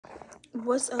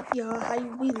What's up, y'all? How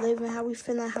we living? How we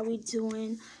feeling? How we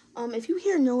doing? If you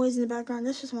hear noise in the background,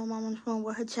 that's just my mom on the phone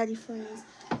with her chatty friends.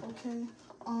 Okay.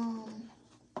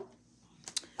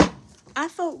 I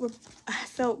felt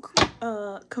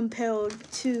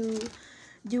compelled to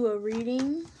do a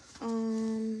reading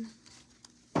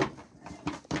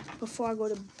before I go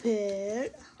to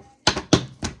bed.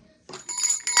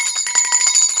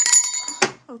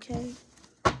 Okay.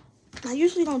 I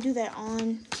usually don't do that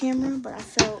on camera, but I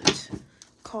felt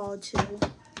called to.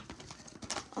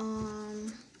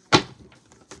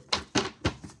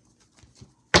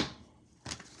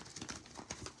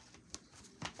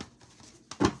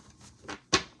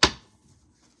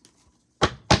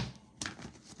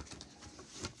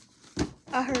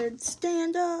 I heard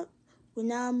stand up.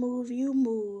 When I move, you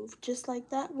move. Just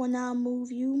like that. When I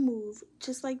move, you move.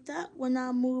 Just like that. When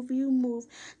I move, you move.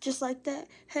 Just like that.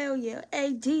 Hell yeah.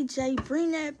 Hey, DJ,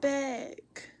 bring that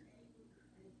back.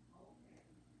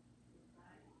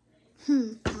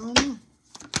 I don't know.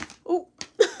 Oh,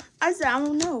 I said, I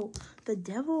don't know. The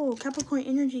devil, Capricorn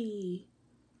energy.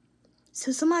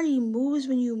 So somebody moves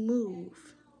when you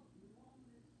move.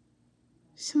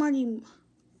 So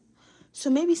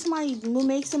maybe somebody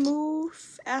makes a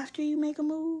move after you make a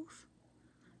move.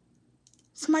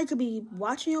 Somebody could be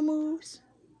watching your moves.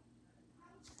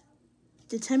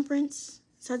 The Temperance,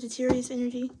 Sagittarius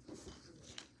energy.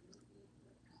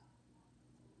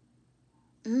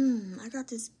 I got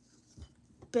this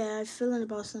bad feeling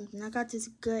about something. I got this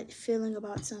gut feeling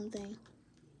about something.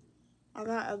 I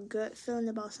got a gut feeling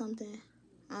about something.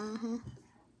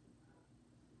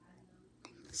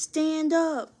 Stand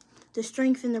up. The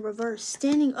strength in the reverse.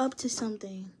 Standing up to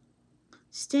something.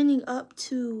 Standing up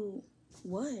to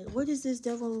what? What is this,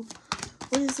 devil?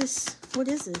 What is this? What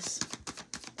is this?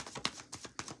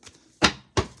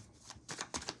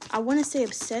 I want to say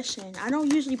obsession. I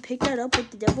don't usually pick that up with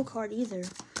the devil card either.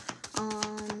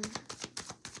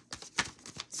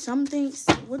 Something.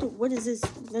 What is this?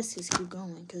 Let's just keep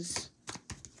going, because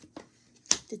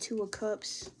the Two of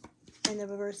Cups in the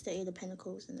reverse, the Eight of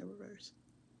Pentacles in the reverse.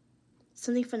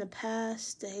 Something from the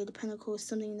past, the Eight of Pentacles,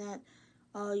 something that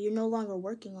you're no longer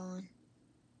working on.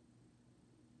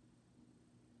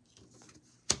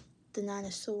 The Nine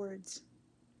of Swords.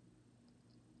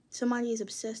 Somebody is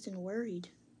obsessed and worried.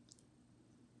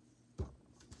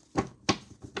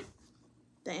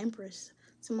 The Empress.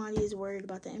 Somebody is worried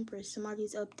about the Empress.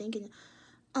 Somebody's up thinking,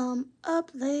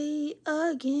 up late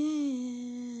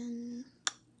again.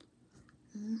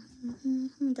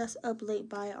 That's Up Late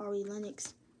by Ari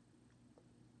Lennox.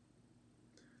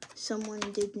 Someone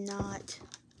did not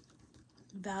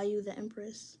value the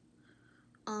Empress.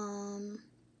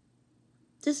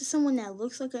 This is someone that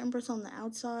looks like an Empress on the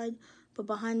outside, but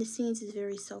behind the scenes is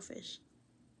very selfish.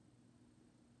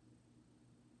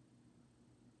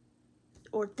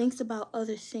 Or thinks about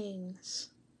other things.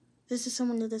 This is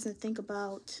someone that doesn't think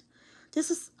about... This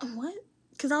is... What?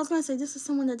 Because I was going to say, this is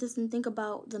someone that doesn't think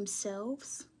about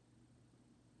themselves.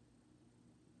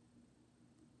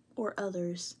 Or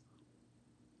others.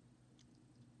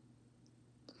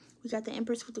 We got the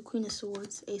Empress with the Queen of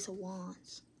Swords, Ace of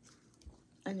Wands.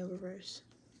 In the reverse.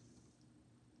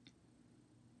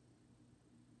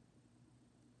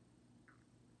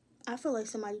 I feel like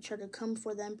somebody tried to come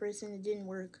for the Empress and it didn't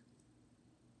work.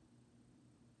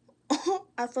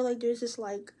 I feel like there's this,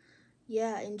 like,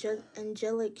 yeah,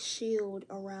 angelic shield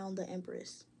around the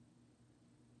Empress.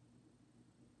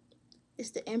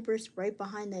 It's the Empress. Right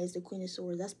behind that is the Queen of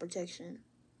Swords. That's protection.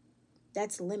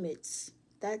 That's limits.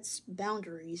 That's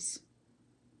boundaries.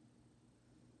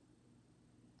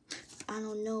 I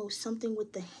don't know. Something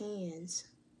with the hands.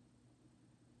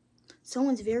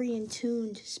 Someone's very in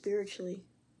tune spiritually.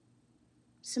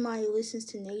 Somebody listens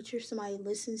to nature. Somebody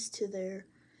listens to their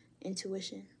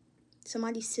intuition.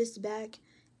 Somebody sits back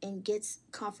and gets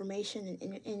confirmation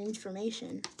and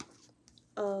information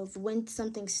of when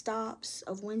something stops,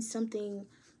 of when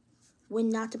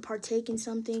not to partake in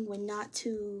something, when not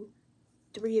to,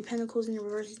 Three of Pentacles in the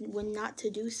reverse, when not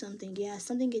to do something. Yeah,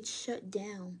 something gets shut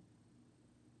down.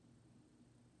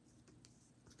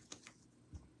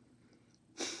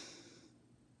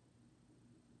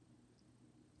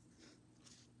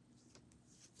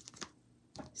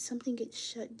 Something gets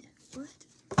shut down. What?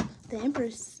 The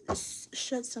Empress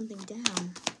shut something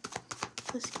down.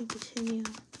 Let's continue.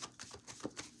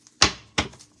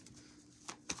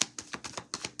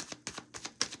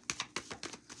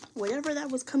 Whatever that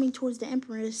was coming towards the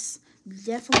Empress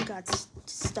definitely got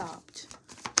stopped.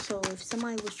 So if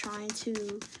somebody was trying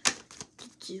to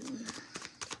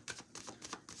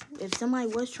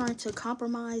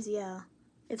compromise, yeah.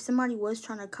 If somebody was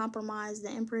trying to compromise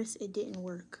the Empress, it didn't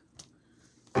work.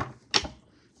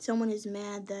 Someone is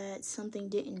mad that something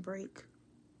didn't break.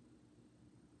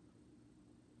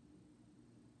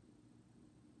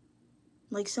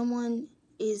 Like someone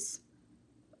is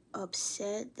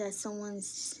upset that someone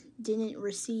didn't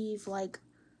receive like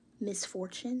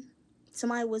misfortune.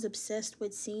 Somebody was obsessed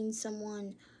with seeing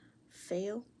someone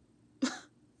fail.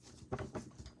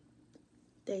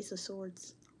 The Ace of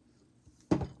Swords.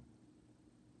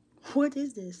 What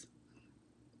is this?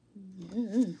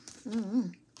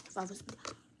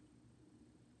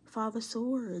 Five of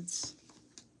Swords.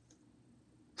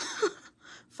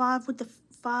 Five with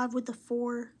the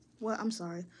 4. Well, I'm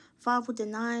sorry. 5 with the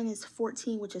 9 is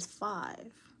 14, which is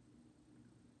 5.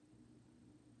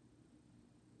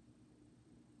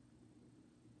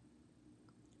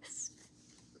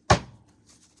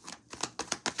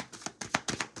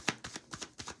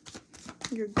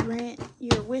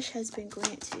 Your wish has been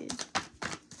granted.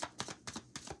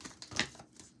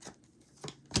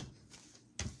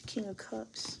 King of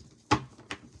Cups.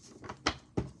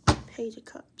 Page of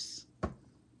Cups.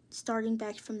 Starting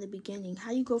back from the beginning.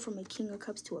 How do you go from a King of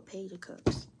Cups to a Page of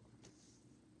Cups?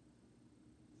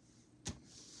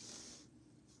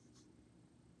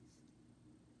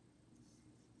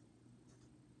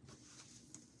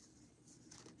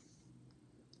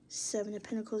 Seven of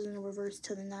Pentacles in the reverse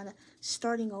to the 9 of...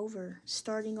 Starting over.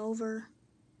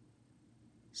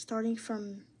 Starting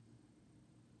from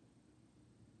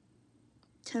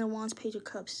 10 of Wands, Page of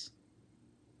Cups.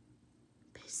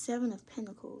 7 of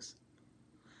Pentacles.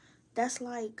 That's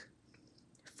like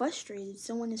frustrated.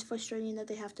 Someone is frustrating that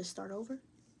they have to start over.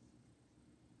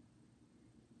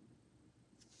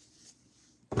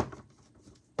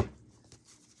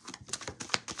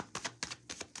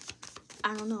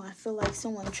 I don't know. I feel like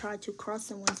someone tried to cross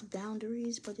someone's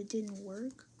boundaries, but it didn't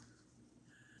work.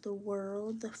 The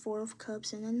World, the 4 of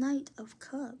Cups, and the Knight of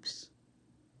Cups.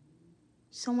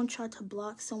 Someone tried to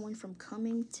block someone from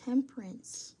coming.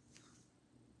 Temperance.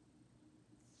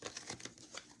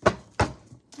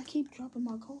 I keep dropping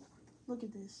my card. Look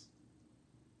at this.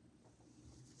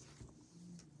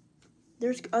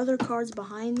 There's other cards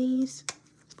behind these,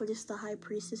 but it's the High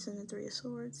Priestess and the 3 of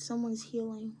Swords. Someone's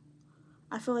healing.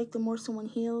 I feel like the more someone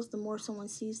heals, the more someone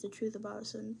sees the truth about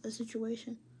a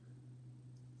situation.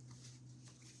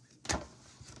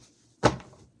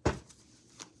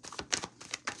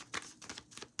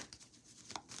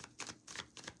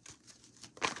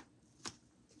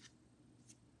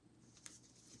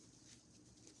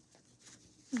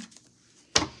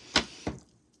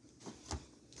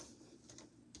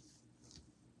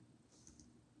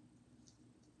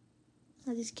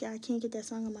 I can't get that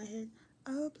song in my head.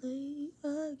 I'll play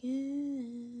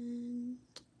again.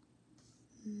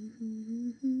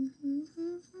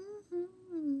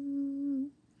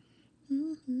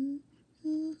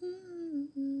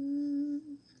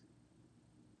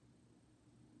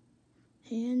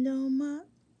 Hand on my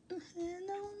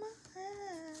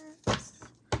ass.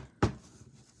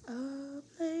 I'll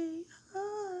play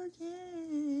again.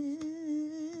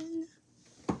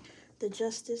 The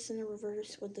Justice in the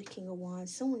reverse with the King of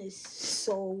Wands. Someone is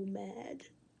so mad.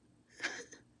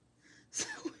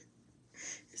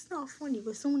 It's not funny,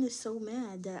 but someone is so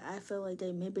mad that I feel like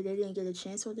maybe they didn't get a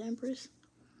chance with the Empress.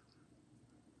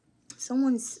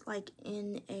 Someone's like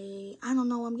in a, I don't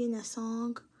know, I'm getting that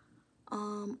song,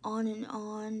 On and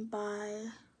On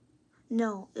by,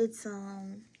 no, it's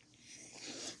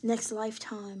Next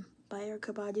Lifetime by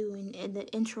Erykah Badu, and the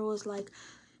intro is like,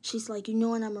 she's like, I'm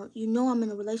in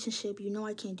a relationship,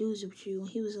 I can't do this with you. And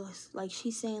he was like,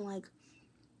 she's saying like,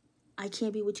 I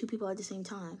can't be with 2 people at the same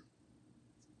time.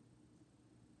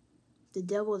 The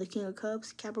Devil, the King of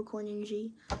Cups, Capricorn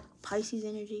energy, Pisces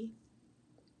energy.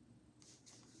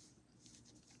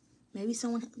 Maybe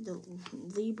someone, the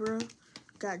Libra,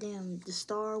 goddamn, the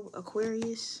Star,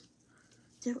 Aquarius.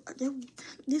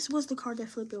 This was the card that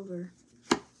flipped over.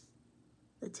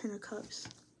 The 10 of Cups.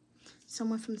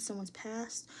 Someone from someone's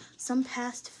past. Some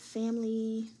past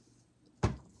family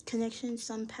connection.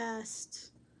 Some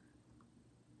past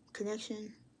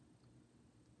connection.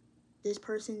 This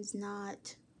person's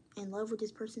not in love with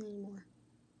this person anymore.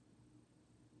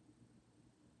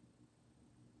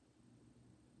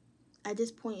 At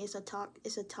this point, it's a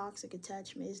toxic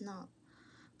attachment. It's not.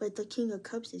 But the King of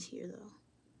Cups is here, though.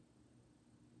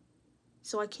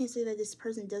 So I can't say that this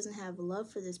person doesn't have love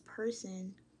for this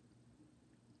person,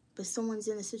 but someone's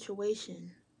in a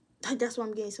situation. That's what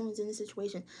I'm getting. Someone's in a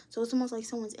situation. So it's almost like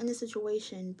someone's in a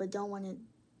situation, but someone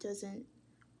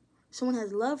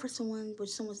has love for someone, but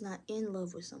someone's not in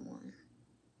love with someone.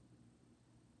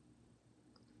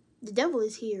 The Devil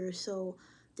is here, so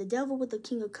the Devil with the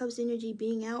King of Cups energy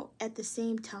being out at the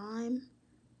same time,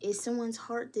 is someone's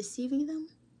heart deceiving them?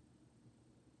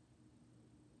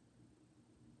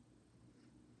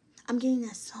 I'm getting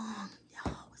that song.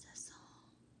 Yo, what's that song?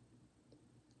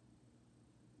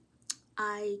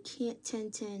 I can't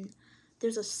 10.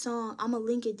 There's a song. I'm gonna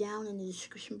link it down in the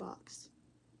description box.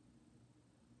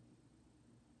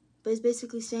 But it's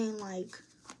basically saying like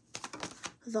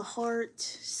the heart,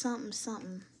 something,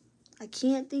 something. I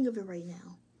can't think of it right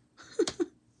now.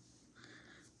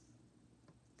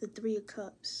 The Three of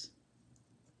Cups.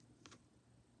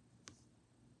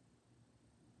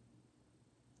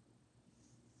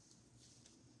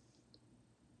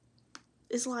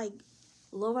 It's like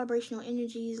low vibrational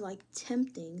energies, like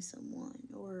tempting someone,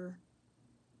 or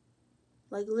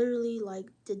like literally like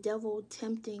the devil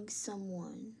tempting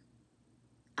someone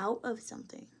out of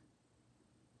something.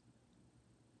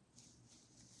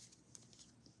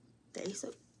 The Ace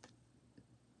of...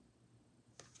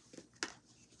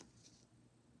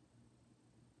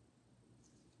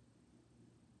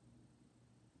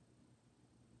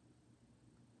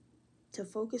 To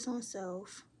focus on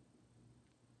self.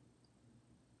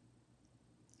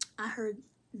 I heard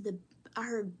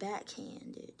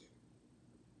backhanded.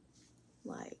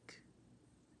 Like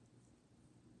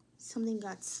something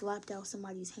got slapped out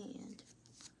somebody's hand.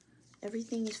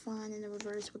 Everything is fine in the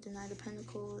reverse with the Knight of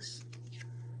Pentacles.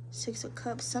 Six of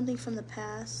Cups. Something from the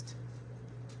past.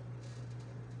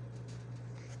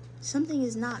 Something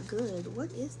is not good.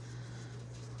 What is...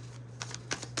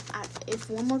 if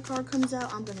one more card comes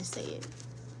out, I'm gonna say it.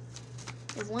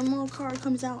 If one more card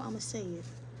comes out, I'm gonna say it.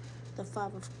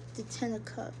 The Ten of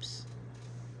Cups.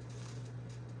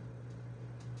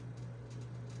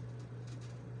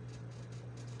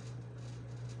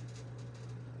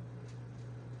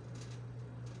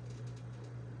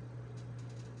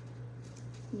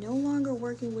 No longer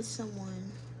working with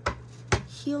someone.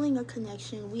 Healing a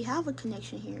connection. We have a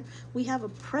connection here. We have a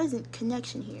present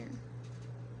connection here.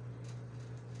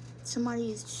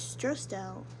 Somebody is stressed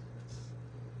out.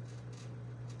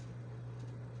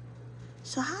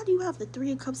 So how do you have the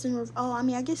Three of Cups in reverse? Oh, I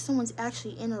mean, I guess someone's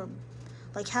actually in a,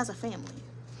 like, has a family.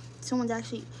 Someone's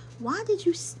actually... Why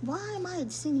am I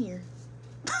sitting here?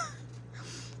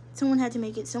 Someone had to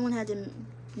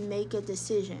make a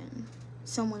decision.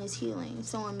 Someone is healing.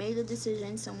 Someone made a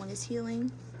decision. Someone is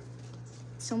healing.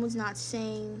 Someone's not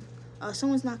saying...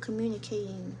 someone's not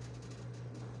communicating.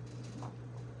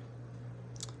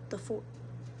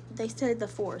 They said the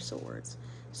Four of Swords.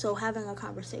 So having a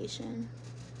conversation.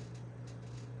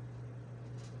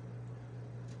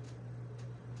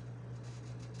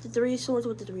 The Three of Swords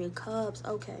with the Three of Cups.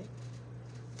 Okay.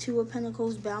 Two of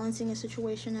Pentacles, balancing a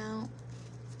situation out.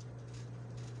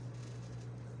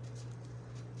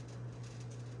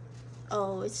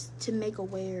 Oh, it's to make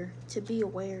aware. To be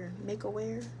aware. Make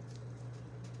aware.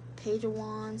 Page of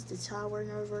Wands, the Tower in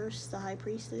reverse, the High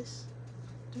Priestess.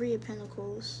 Three of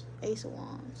Pentacles, Ace of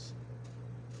Wands.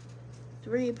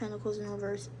 Three of Pentacles in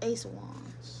reverse, Ace of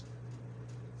Wands.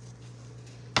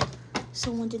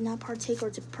 Someone did not partake or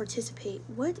to participate.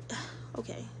 What?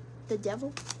 Okay. The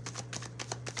Devil.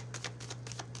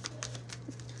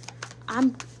 I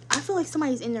feel like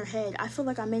somebody's in their head. I feel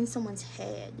like I'm in someone's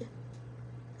head.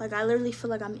 Like, I literally feel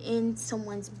like I'm in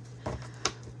someone's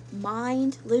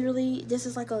mind. Literally, this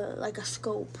is like a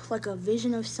scope. Like a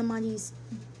vision of somebody's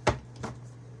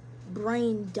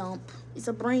brain dump. It's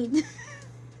a brain...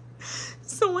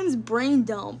 Someone's brain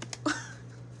dump.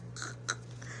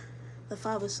 The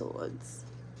Five of Swords.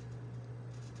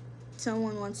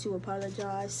 Someone wants to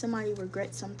apologize. Somebody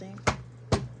regrets something.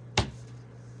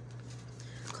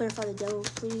 Clarify the Devil,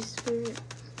 please, Spirit.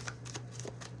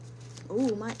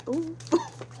 Ooh, ooh.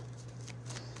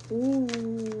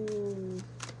 Ooh.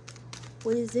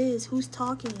 What is this? Who's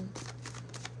talking?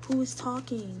 Who is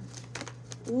talking?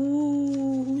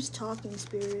 Ooh, who's talking,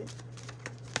 Spirit?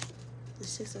 The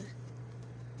Six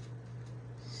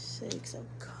of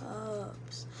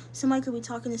Cups. Somebody could be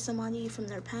talking to somebody from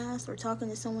their past, or talking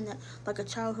to someone that, like a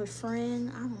childhood friend.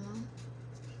 I don't know.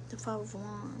 The Five of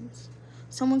Wands.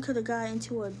 Someone could have got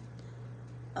into a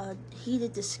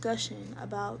heated discussion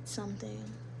about something.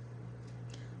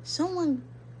 Someone...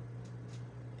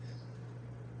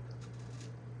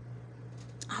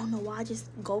 I don't know why I just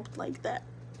gulped like that.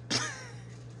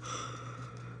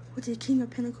 With the King of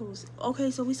Pentacles.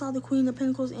 Okay, so we saw the Queen of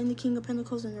Pentacles and the King of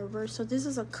Pentacles in reverse. So this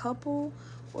is a couple,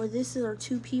 or this are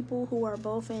two people who are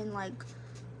both in, like,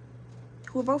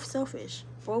 who are both selfish.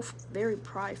 Both very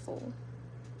prideful.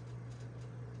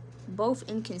 Both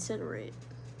inconsiderate.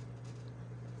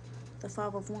 The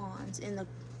Five of Wands. And the...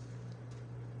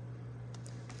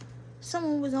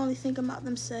 Someone was only thinking about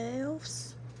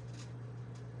themselves.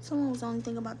 Someone was only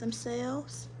thinking about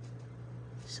themselves.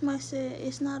 Somebody said,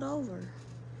 it's not over.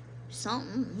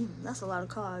 Something. That's a lot of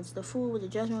cards. The Fool with the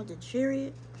Judgment with the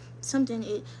Chariot. something.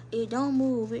 It don't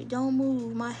move. It don't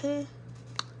move. My head.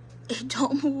 It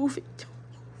don't move. It don't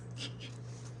move.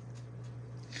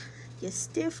 You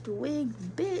stiff wig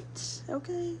bitch.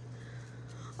 Okay.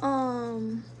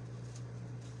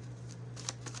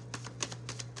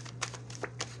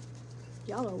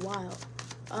 Y'all are wild.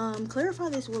 Clarify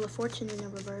this Wheel of Fortune in the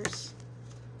reverse.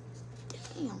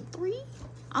 Damn, 3.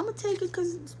 I'm gonna take it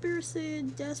because Spirit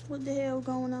said that's what the hell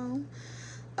going on.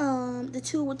 The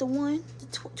 2 with the 1, the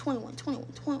 21.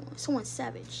 Someone's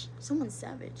savage. Someone's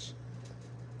savage.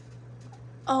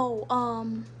 Oh,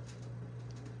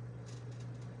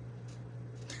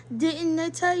 didn't they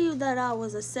tell you that I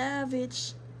was a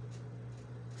savage?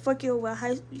 Fuck your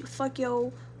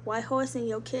white horse and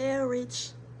your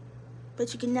carriage.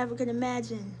 But you can never could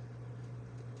imagine.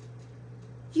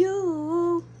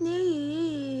 You needed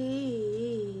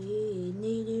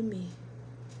me.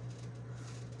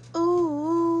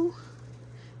 Ooh,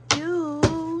 you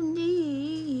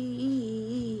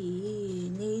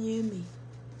needed me.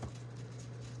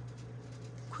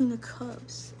 Queen of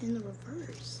Cups in the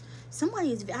reverse.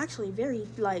 Somebody is actually very,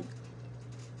 like,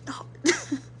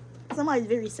 somebody's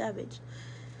very savage.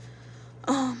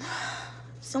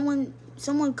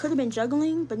 Someone could have been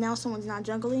juggling, but now someone's not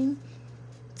juggling.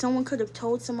 Someone could have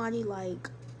told somebody, like,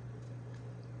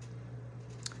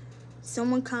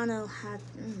 someone kind of had,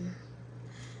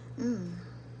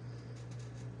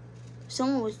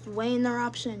 someone was weighing their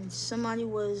options. Somebody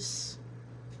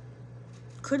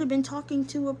could have been talking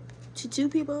to 2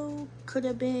 people, could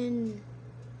have been,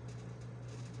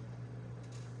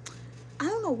 I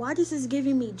don't know why this is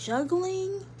giving me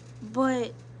juggling,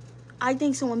 but I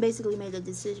think someone basically made a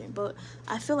decision. But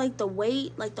I feel like the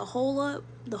wait, like the hold up,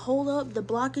 the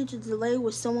blockage, the delay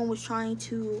was someone was trying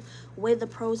to weigh the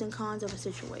pros and cons of a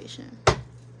situation.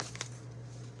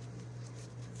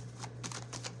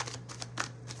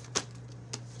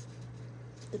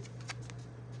 The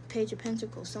Page of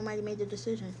Pentacles, somebody made the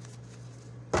decision.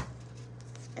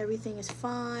 Everything is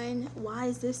fine. Why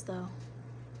is this though?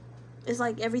 It's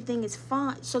like everything is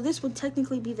fine. So this would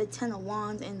technically be the 10 of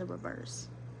Wands in the reverse.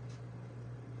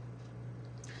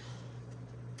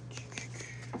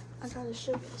 I gotta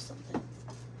show you something.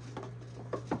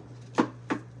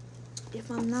 If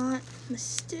I'm not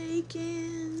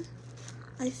mistaken,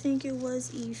 I think it was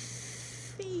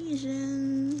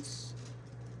Ephesians.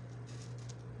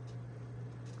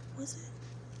 Was it?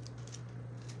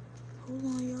 Hold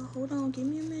on, y'all. Hold on. Give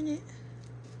me a minute.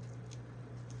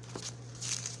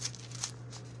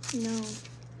 No.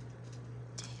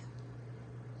 Damn.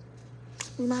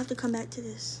 We might have to come back to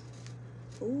this.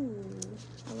 Ooh,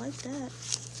 I like that.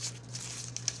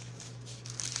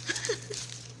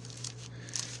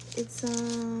 It's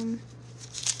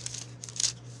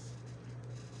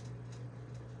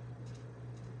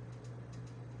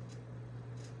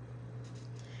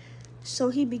so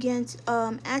he began to,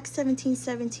 Acts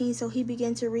 17:17. So he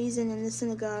began to reason in the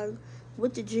synagogue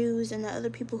with the Jews and the other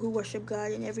people who worship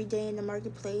God, and every day in the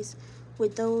marketplace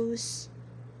with those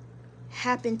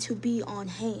happened to be on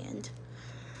hand.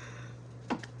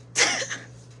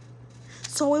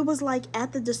 So it was like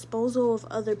at the disposal of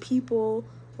other people.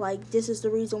 Like, this is the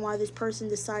reason why this person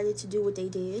decided to do what they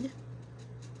did.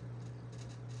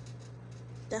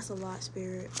 That's a lot,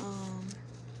 Spirit.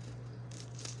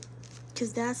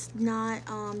 Because that's not,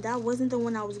 that wasn't the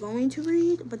one I was going to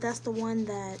read, but that's the one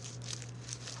that,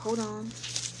 hold on.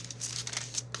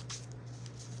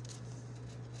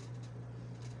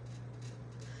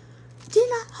 Did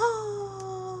I, oh.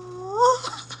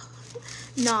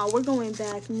 Nah, we're going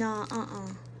back. Nah,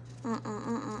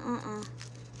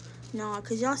 Nah,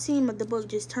 because y'all seen the book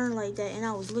just turn like that, and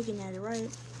I was looking at it, right?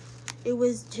 It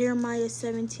was Jeremiah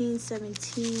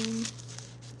 17:17.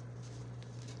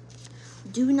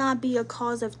 Do not be a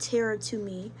cause of terror to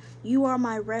me. You are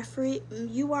my refuge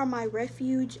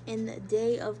in the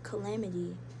day of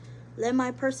calamity. Let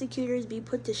my persecutors be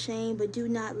put to shame, but do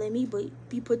not let me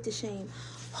be put to shame.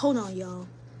 Hold on, y'all.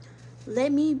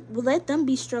 Let them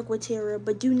be struck with terror,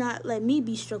 but do not let me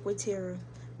be struck with terror.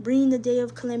 Bring the day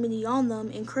of calamity on them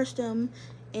and crush them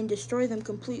and destroy them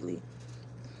completely.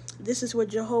 This is what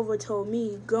Jehovah told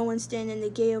me. Go and stand in the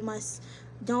gate of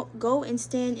go and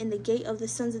stand in the gate of the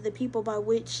sons of the people, by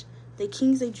which the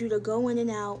kings of Judah go in and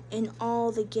out, in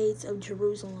all the gates of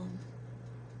Jerusalem.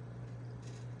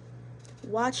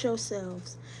 Watch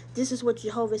yourselves. This is what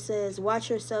Jehovah says. Watch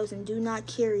yourselves and do not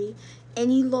carry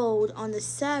any load on the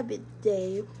Sabbath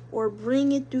day or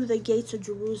bring it through the gates of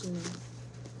Jerusalem.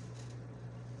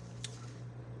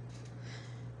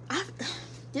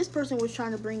 This person was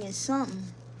trying to bring in something.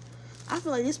 I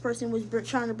feel like this person was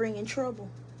trying to bring in trouble.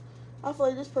 I feel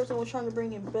like this person was trying to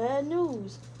bring in bad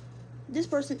news. this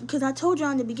person, because I told you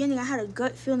in the beginning I had a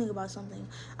gut feeling about something.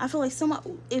 I feel like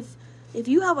if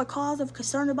you have a cause of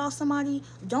concern about somebody,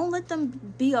 don't let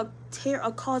them be a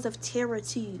cause of terror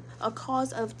to you. A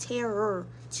cause of terror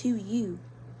to you.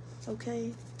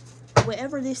 Okay?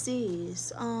 Whatever this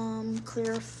is,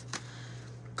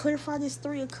 clarify this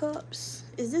Three of Cups.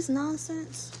 Is this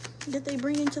nonsense that they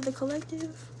bring into the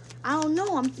collective? I don't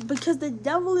know. Because the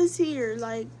devil is here.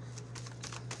 Like,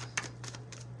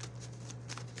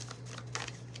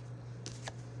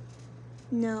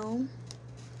 no.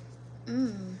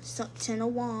 So, 10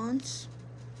 of Wands.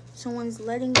 Someone's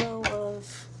letting go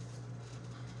of.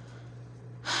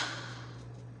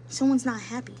 Someone's not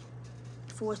happy.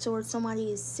 Four of Swords.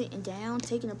 Somebody is sitting down,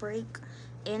 taking a break,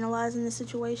 analyzing the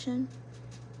situation.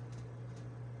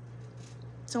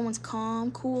 Someone's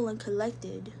calm, cool, and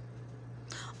collected.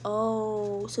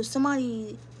 Oh, so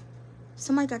somebody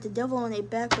got the devil on their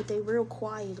back, but they real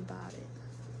quiet about it.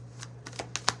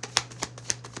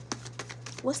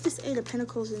 What's this Eight of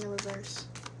Pentacles in the reverse?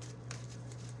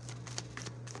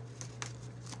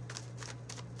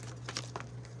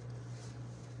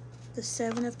 The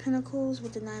Seven of Pentacles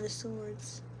with the Nine of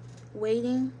Swords.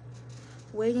 Waiting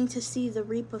to see the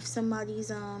reap of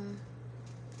somebody's,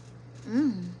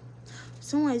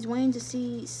 Someone is waiting to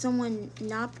see someone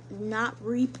not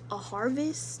reap a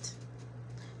harvest.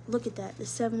 Look at that, the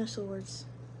Seven of Swords.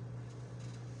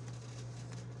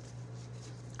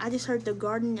 I just heard the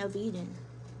Garden of Eden.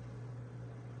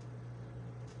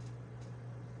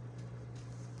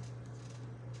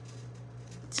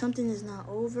 Something is not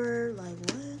over. Like,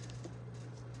 what?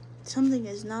 Something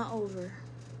is not over.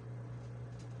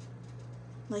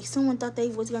 Like, someone thought they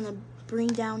was gonna bring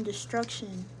down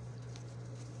destruction.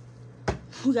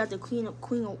 We got the Queen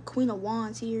of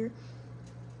Wands here.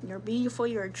 You're beautiful,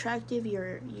 you're attractive,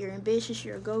 you're ambitious,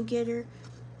 you're a go-getter.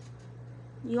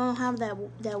 You don't have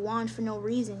that wand for no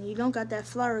reason. You don't got that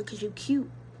flower because you're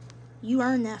cute. You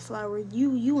earned that flower.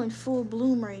 You in full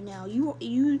bloom right now.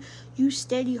 You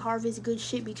steady harvest good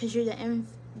shit because you're the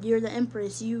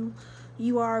Empress. You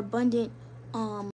are abundant